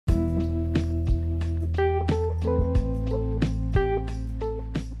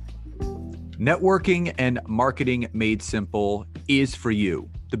Networking and marketing made simple is for you,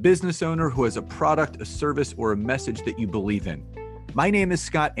 the business owner who has a product, a service, or a message that you believe in. My name is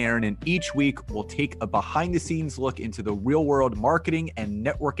Scott Aaron, and each week we'll take a behind-the-scenes look into the real-world marketing and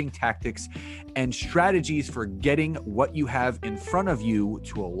networking tactics and strategies for getting what you have in front of you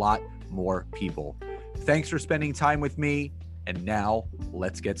to a lot more people. Thanks for spending time with me, and now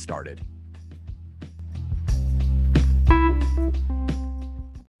let's get started.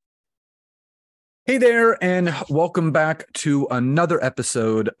 Hey there, and welcome back to another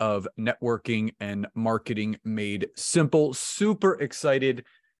episode of Networking and Marketing Made Simple. Super excited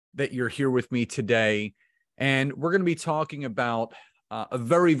that you're here with me today. And we're going to be talking about a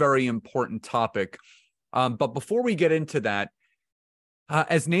very, very important topic. But before we get into that,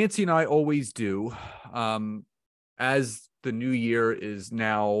 as Nancy and I always do, as the new year is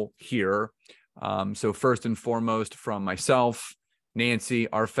now here, so first and foremost from myself, Nancy,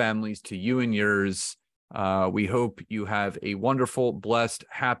 our families, to you and yours. We hope you have a wonderful, blessed,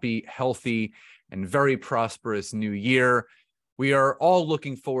 happy, healthy, and very prosperous new year. We are all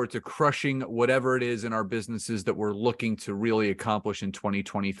looking forward to crushing whatever it is in our businesses that we're looking to really accomplish in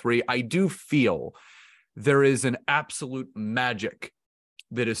 2023. I do feel there is an absolute magic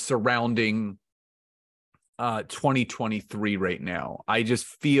that is surrounding 2023 right now. I just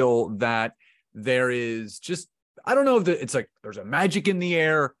feel that there is just, I don't know if it's like there's a magic in the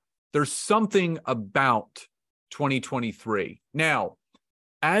air. There's something about 2023. Now,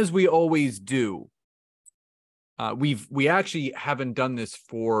 as we always do, we actually haven't done this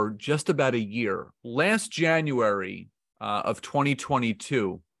for just about a year. Last January of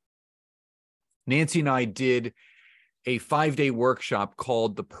 2022, Nancy and I did a 5-day workshop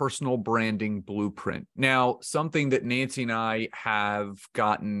called the Personal Branding Blueprint. Now, something that Nancy and I have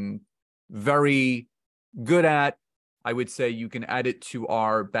gotten very good at. I would say you can add it to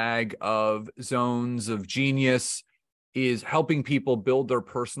our bag of zones of genius, is helping people build their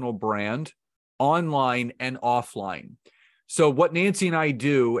personal brand online and offline. So what Nancy and I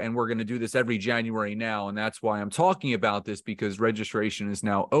do, and we're going to do this every January now, and that's why I'm talking about this, because registration is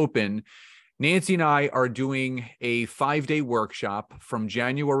now open. Nancy and I are doing a 5-day workshop from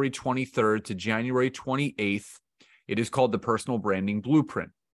January 23rd to January 28th. It is called the Personal Branding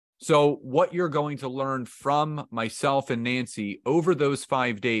Blueprint. So what you're going to learn from myself and Nancy over those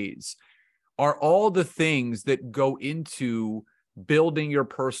 5 days are all the things that go into building your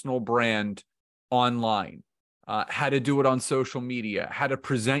personal brand online, how to do it on social media, how to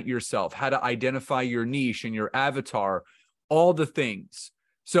present yourself, how to identify your niche and your avatar, all the things.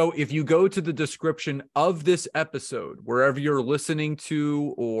 So if you go to the description of this episode, wherever you're listening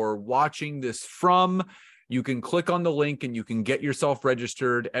to or watching this from, you can click on the link and you can get yourself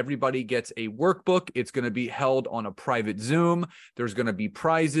registered. Everybody gets a workbook. It's going to be held on a private Zoom. There's going to be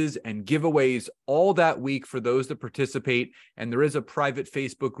prizes and giveaways all that week for those that participate. And there is a private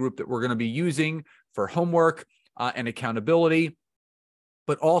Facebook group that we're going to be using for homework and accountability.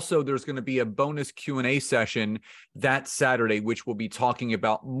 But also there's going to be a bonus Q&A session that Saturday, which we'll be talking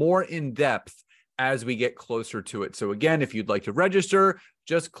about more in depth as we get closer to it. So again, if you'd like to register,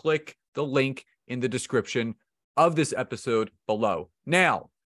 just click the link in the description of this episode below. Now,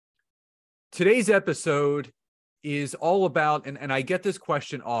 today's episode is all about, and I get this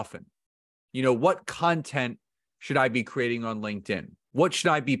question often, what content should I be creating on LinkedIn? What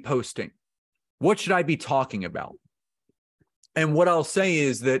should I be posting? What should I be talking about? And what I'll say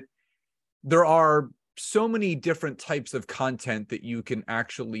is that there are so many different types of content that you can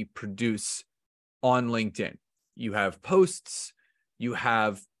actually produce on LinkedIn. You have posts, you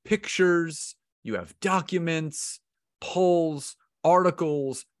have pictures, you have documents, polls,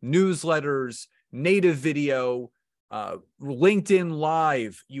 articles, newsletters, native video, LinkedIn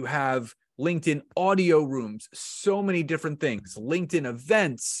Live. You have LinkedIn audio rooms, so many different things, LinkedIn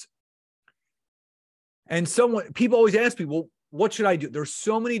events. And people always ask me, well, what should I do? There's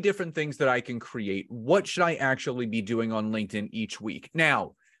so many different things that I can create. What should I actually be doing on LinkedIn each week?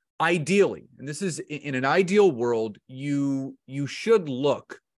 Now, ideally, and this is in an ideal world, you should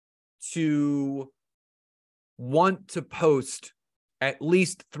look to want to post at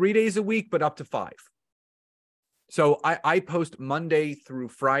least 3 days a week, but up to 5. So I post Monday through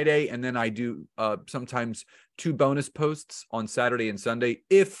Friday, and then I do sometimes 2 bonus posts on Saturday and Sunday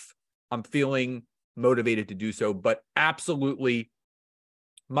if I'm feeling motivated to do so. But absolutely,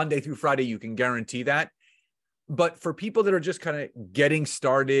 Monday through Friday, you can guarantee that. But for people that are just kind of getting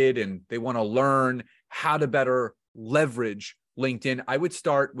started and they want to learn how to better leverage LinkedIn, I would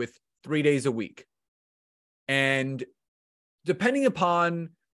start with 3 days a week. And depending upon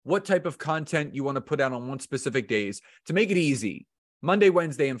what type of content you want to put out on one specific days, to make it easy, Monday,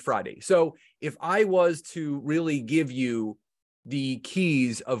 Wednesday, and Friday. So if I was to really give you the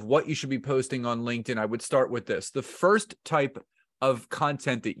keys of what you should be posting on LinkedIn, I would start with this. The first type of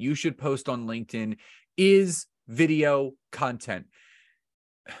content that you should post on LinkedIn is video content.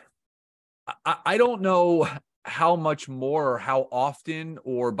 I don't know how much more or how often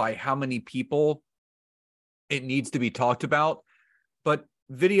or by how many people it needs to be talked about, but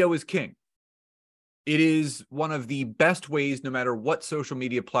video is king. It is one of the best ways, no matter what social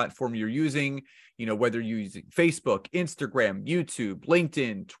media platform you're using, whether you're using Facebook, Instagram, YouTube,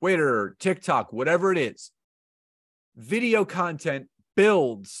 LinkedIn, Twitter, TikTok, whatever it is, video content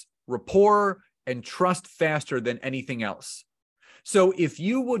builds rapport and trust faster than anything else. So if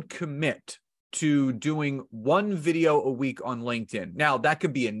you would commit to doing one video a week on LinkedIn, now that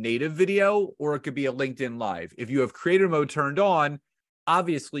could be a native video or it could be a LinkedIn Live. If you have creator mode turned on,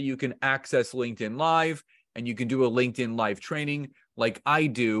 obviously you can access LinkedIn Live and you can do a LinkedIn Live training like I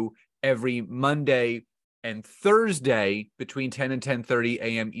do every Monday and Thursday between 10 and 10:30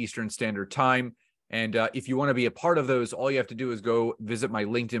 a.m. Eastern Standard Time. And if you want to be a part of those, all you have to do is go visit my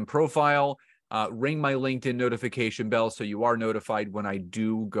LinkedIn profile, ring my LinkedIn notification bell so you are notified when I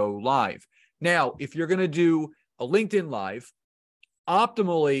do go live. Now, if you're going to do a LinkedIn Live,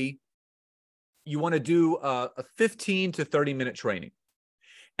 optimally, you want to do a 15 to 30-minute training.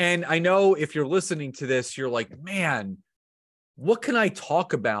 And I know if you're listening to this, you're like, man, what can I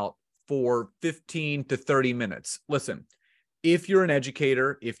talk about for 15 to 30 minutes? Listen, if you're an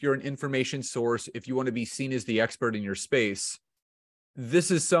educator, if you're an information source, if you want to be seen as the expert in your space,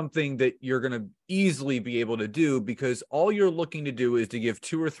 this is something that you're going to easily be able to do because all you're looking to do is to give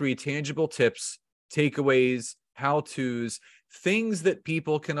 2 or 3 tangible tips, takeaways, how-tos, things that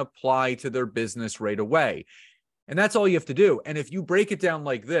people can apply to their business right away. And that's all you have to do. And if you break it down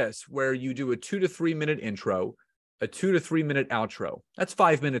like this, where you do a 2 to 3 minute intro, a 2 to 3 minute outro, that's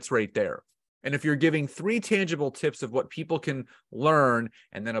 5 minutes right there. And if you're giving 3 tangible tips of what people can learn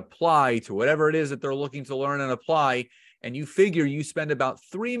and then apply to whatever it is that they're looking to learn and apply, and you figure you spend about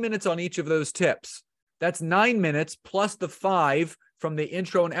 3 minutes on each of those tips, that's 9 minutes plus the 5 from the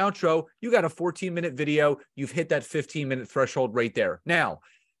intro and outro. You got a 14-minute video. You've hit that 15-minute threshold right there. Now,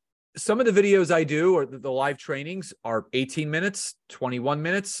 some of the videos I do or the live trainings are 18 minutes, 21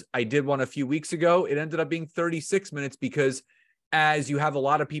 minutes. I did one a few weeks ago. It ended up being 36 minutes because as you have a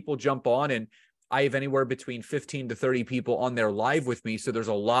lot of people jump on, and I have anywhere between 15 to 30 people on there live with me. So there's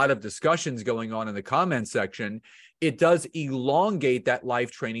a lot of discussions going on in the comment section. It does elongate that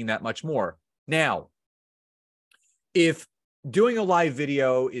live training that much more. Now, if doing a live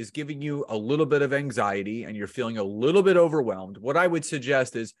video is giving you a little bit of anxiety and you're feeling a little bit overwhelmed, what I would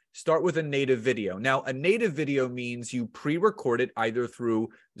suggest is start with a native video. Now, a native video means you pre-record it either through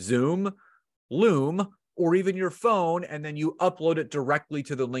Zoom, Loom, or even your phone, and then you upload it directly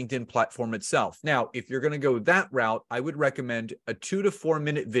to the LinkedIn platform itself. Now, if you're going to go that route, I would recommend a 2 to 4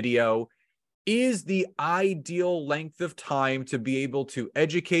 minute video is the ideal length of time to be able to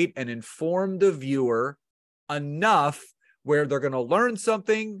educate and inform the viewer enough where they're going to learn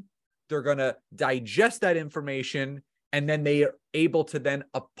something, they're going to digest that information, and then they are able to then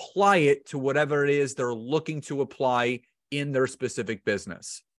apply it to whatever it is they're looking to apply in their specific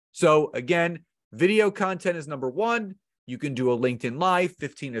business. So again, video content is number 1. You can do a LinkedIn Live,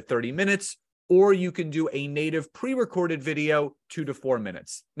 15 to 30 minutes, or you can do a native pre-recorded video, 2 to 4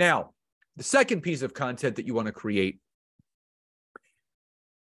 minutes. Now, the second piece of content that you want to create,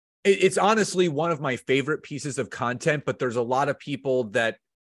 it's honestly one of my favorite pieces of content, but there's a lot of people that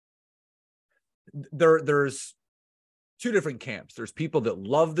there's 2 different camps. There's people that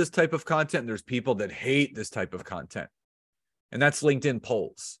love this type of content, and there's people that hate this type of content. And that's LinkedIn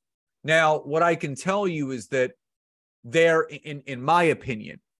polls. Now, what I can tell you is that there, in my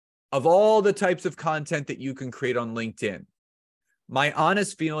opinion, of all the types of content that you can create on LinkedIn, my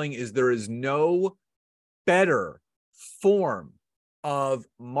honest feeling is there is no better form of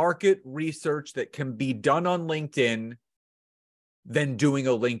market research that can be done on LinkedIn than doing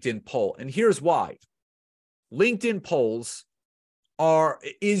a LinkedIn poll. And here's why. LinkedIn polls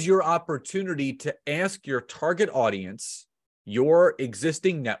is your opportunity to ask your target audience, your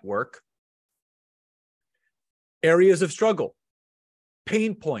existing network, areas of struggle,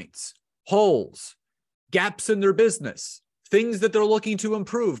 pain points, holes, gaps in their business, things that they're looking to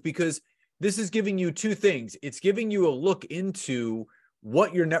improve, because this is giving you 2 things. It's giving you a look into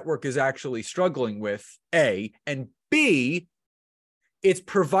what your network is actually struggling with, A, and B, it's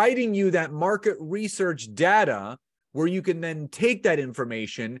providing you that market research data where you can then take that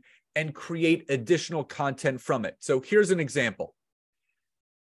information and create additional content from it. So here's an example.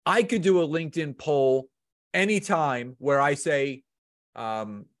 I could do a LinkedIn poll anytime where I say,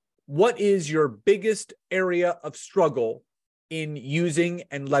 What is your biggest area of struggle in using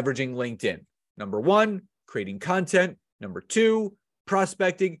and leveraging LinkedIn? Number 1, creating content. Number 2,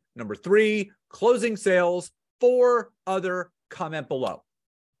 prospecting. Number 3, closing sales. 4, other. Comment below.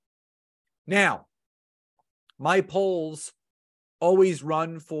 Now, my polls always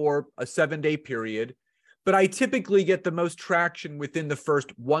run for a 7-day period, but I typically get the most traction within the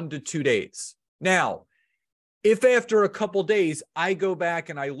first 1 to 2 days. Now, if after a couple days, I go back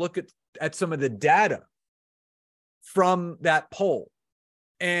and I look at some of the data from that poll,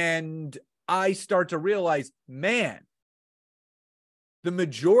 and I start to realize, man, the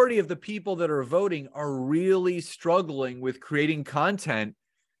majority of the people that are voting are really struggling with creating content,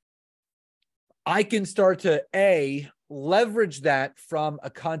 I can start to leverage that from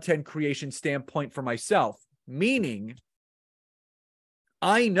a content creation standpoint for myself, meaning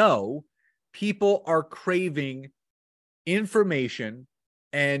I know people are craving information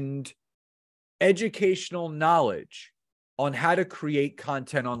and educational knowledge on how to create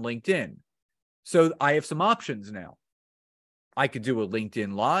content on LinkedIn. So I have some options now. I could do a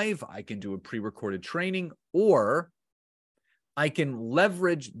LinkedIn Live, I can do a pre-recorded training, or I can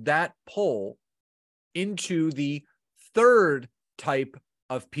leverage that poll into the third type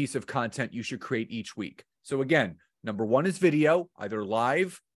of piece of content you should create each week. So again, number 1 is video, either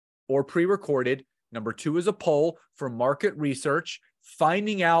live or pre-recorded. Number 2 is a poll for market research,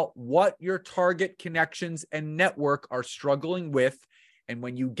 finding out what your target connections and network are struggling with. And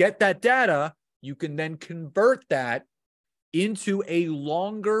when you get that data, you can then convert that into a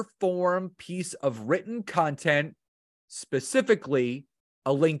longer form piece of written content, specifically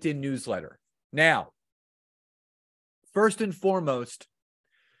a LinkedIn newsletter. Now, first and foremost,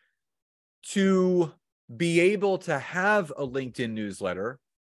 to be able to have a LinkedIn newsletter,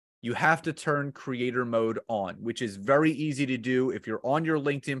 you have to turn creator mode on, which is very easy to do. If you're on your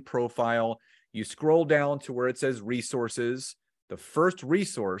LinkedIn profile, you scroll down to where it says resources. The first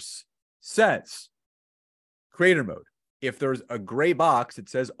resource says creator mode. If there's a gray box, it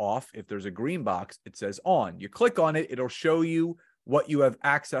says off. If there's a green box, it says on. You click on it, it'll show you what you have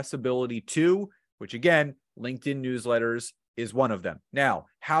accessibility to, which again, LinkedIn newsletters is one of them. Now,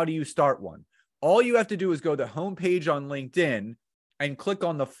 how do you start one? All you have to do is go to the homepage on LinkedIn and click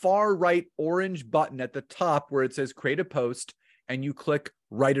on the far right orange button at the top where it says create a post, and you click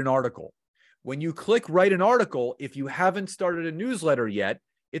write an article. When you click write an article, if you haven't started a newsletter yet,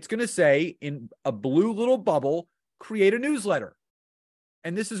 it's going to say in a blue little bubble, create a newsletter.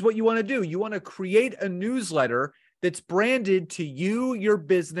 And this is what you want to do. You want to create a newsletter that's branded to you, your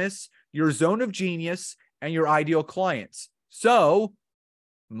business, your zone of genius, and your ideal clients. So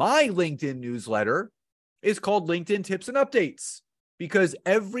my LinkedIn newsletter is called LinkedIn Tips and Updates, because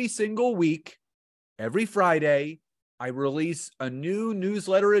every single week, every Friday, I release a new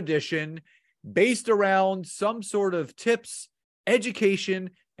newsletter edition based around some sort of tips, education,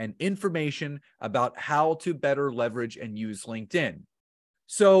 and information about how to better leverage and use LinkedIn.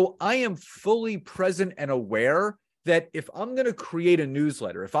 So I am fully present and aware that if I'm going to create a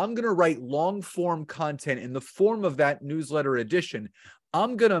newsletter, if I'm going to write long form content in the form of that newsletter edition,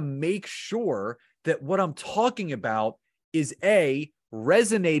 I'm going to make sure that what I'm talking about is A,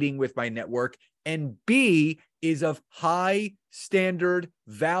 resonating with my network, and B, is of high standard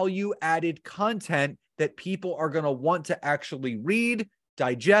value added content that people are going to want to actually read,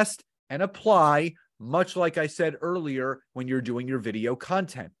 digest, and apply, much like I said earlier when you're doing your video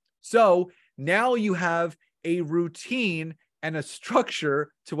content. So now you have a routine and a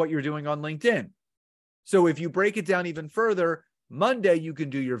structure to what you're doing on LinkedIn. So if you break it down even further, Monday, you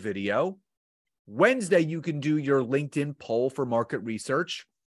can do your video. Wednesday, you can do your LinkedIn poll for market research.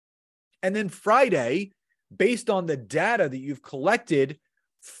 And then Friday, based on the data that you've collected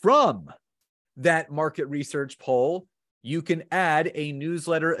from that market research poll, you can add a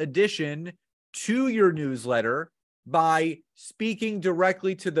newsletter edition to your newsletter by speaking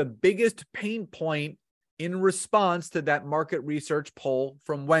directly to the biggest pain point in response to that market research poll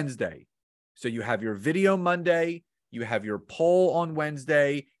from Wednesday. So you have your video Monday, you have your poll on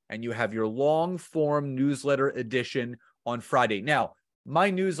Wednesday, and you have your long form newsletter edition on Friday. Now,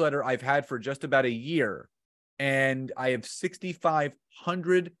 my newsletter I've had for just about a year, and I have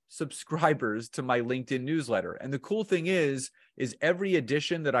 6,500 subscribers to my LinkedIn newsletter. And the cool thing is every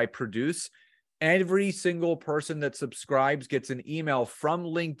edition that I produce, every single person that subscribes gets an email from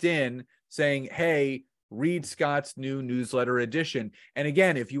LinkedIn saying, hey, read Scott's new newsletter edition. And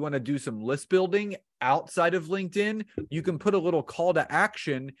again, if you want to do some list building outside of LinkedIn, you can put a little call to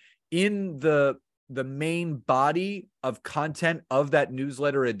action in the main body of content of that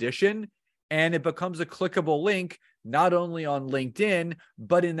newsletter edition. and it becomes a clickable link, not only on LinkedIn,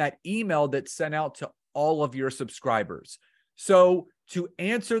 but in that email that's sent out to all of your subscribers. So to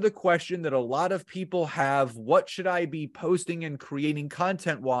answer the question that a lot of people have, what should I be posting and creating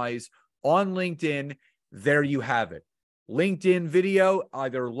content-wise on LinkedIn? There you have it. LinkedIn video,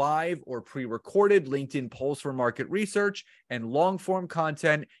 either live or pre-recorded, LinkedIn polls for market research, and long-form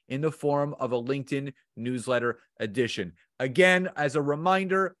content in the form of a LinkedIn newsletter edition. Again, as a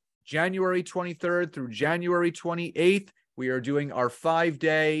reminder, January 23rd through January 28th, we are doing our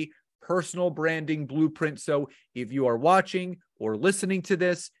 5-day personal branding blueprint. So if you are watching or listening to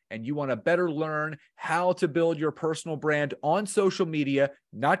this and you want to better learn how to build your personal brand on social media,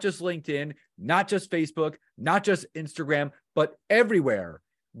 not just LinkedIn, not just Facebook, not just Instagram, but everywhere,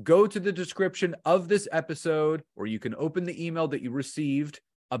 go to the description of this episode, or you can open the email that you received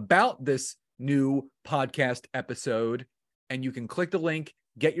about this new podcast episode, and you can click the link,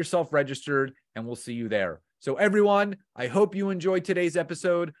 get yourself registered, and we'll see you there. So everyone, I hope you enjoyed today's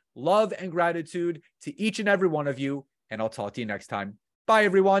episode. Love and gratitude to each and every one of you, and I'll talk to you next time. Bye,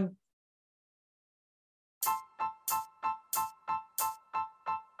 everyone.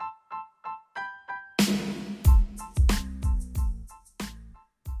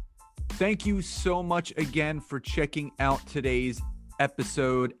 Thank you so much again for checking out today's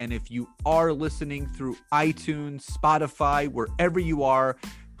episode. And if you are listening through iTunes, Spotify, wherever you are,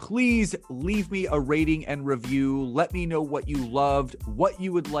 please leave me a rating and review. Let me know what you loved, what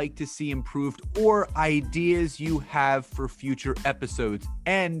you would like to see improved, or ideas you have for future episodes.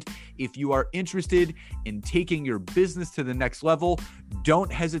 And if you are interested in taking your business to the next level,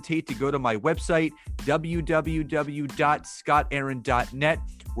 don't hesitate to go to my website, www.scottaaron.net,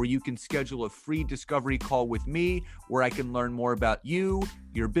 where you can schedule a free discovery call with me, where I can learn more about you,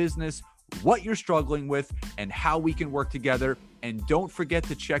 your business, what you're struggling with, and how we can work together. And don't forget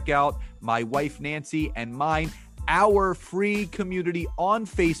to check out my wife, Nancy, and mine, our free community on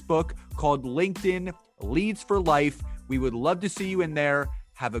Facebook called LinkedIn Leads for Life. We would love to see you in there.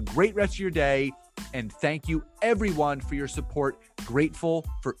 Have a great rest of your day. And thank you, everyone, for your support. Grateful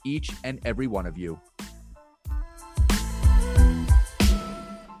for each and every one of you.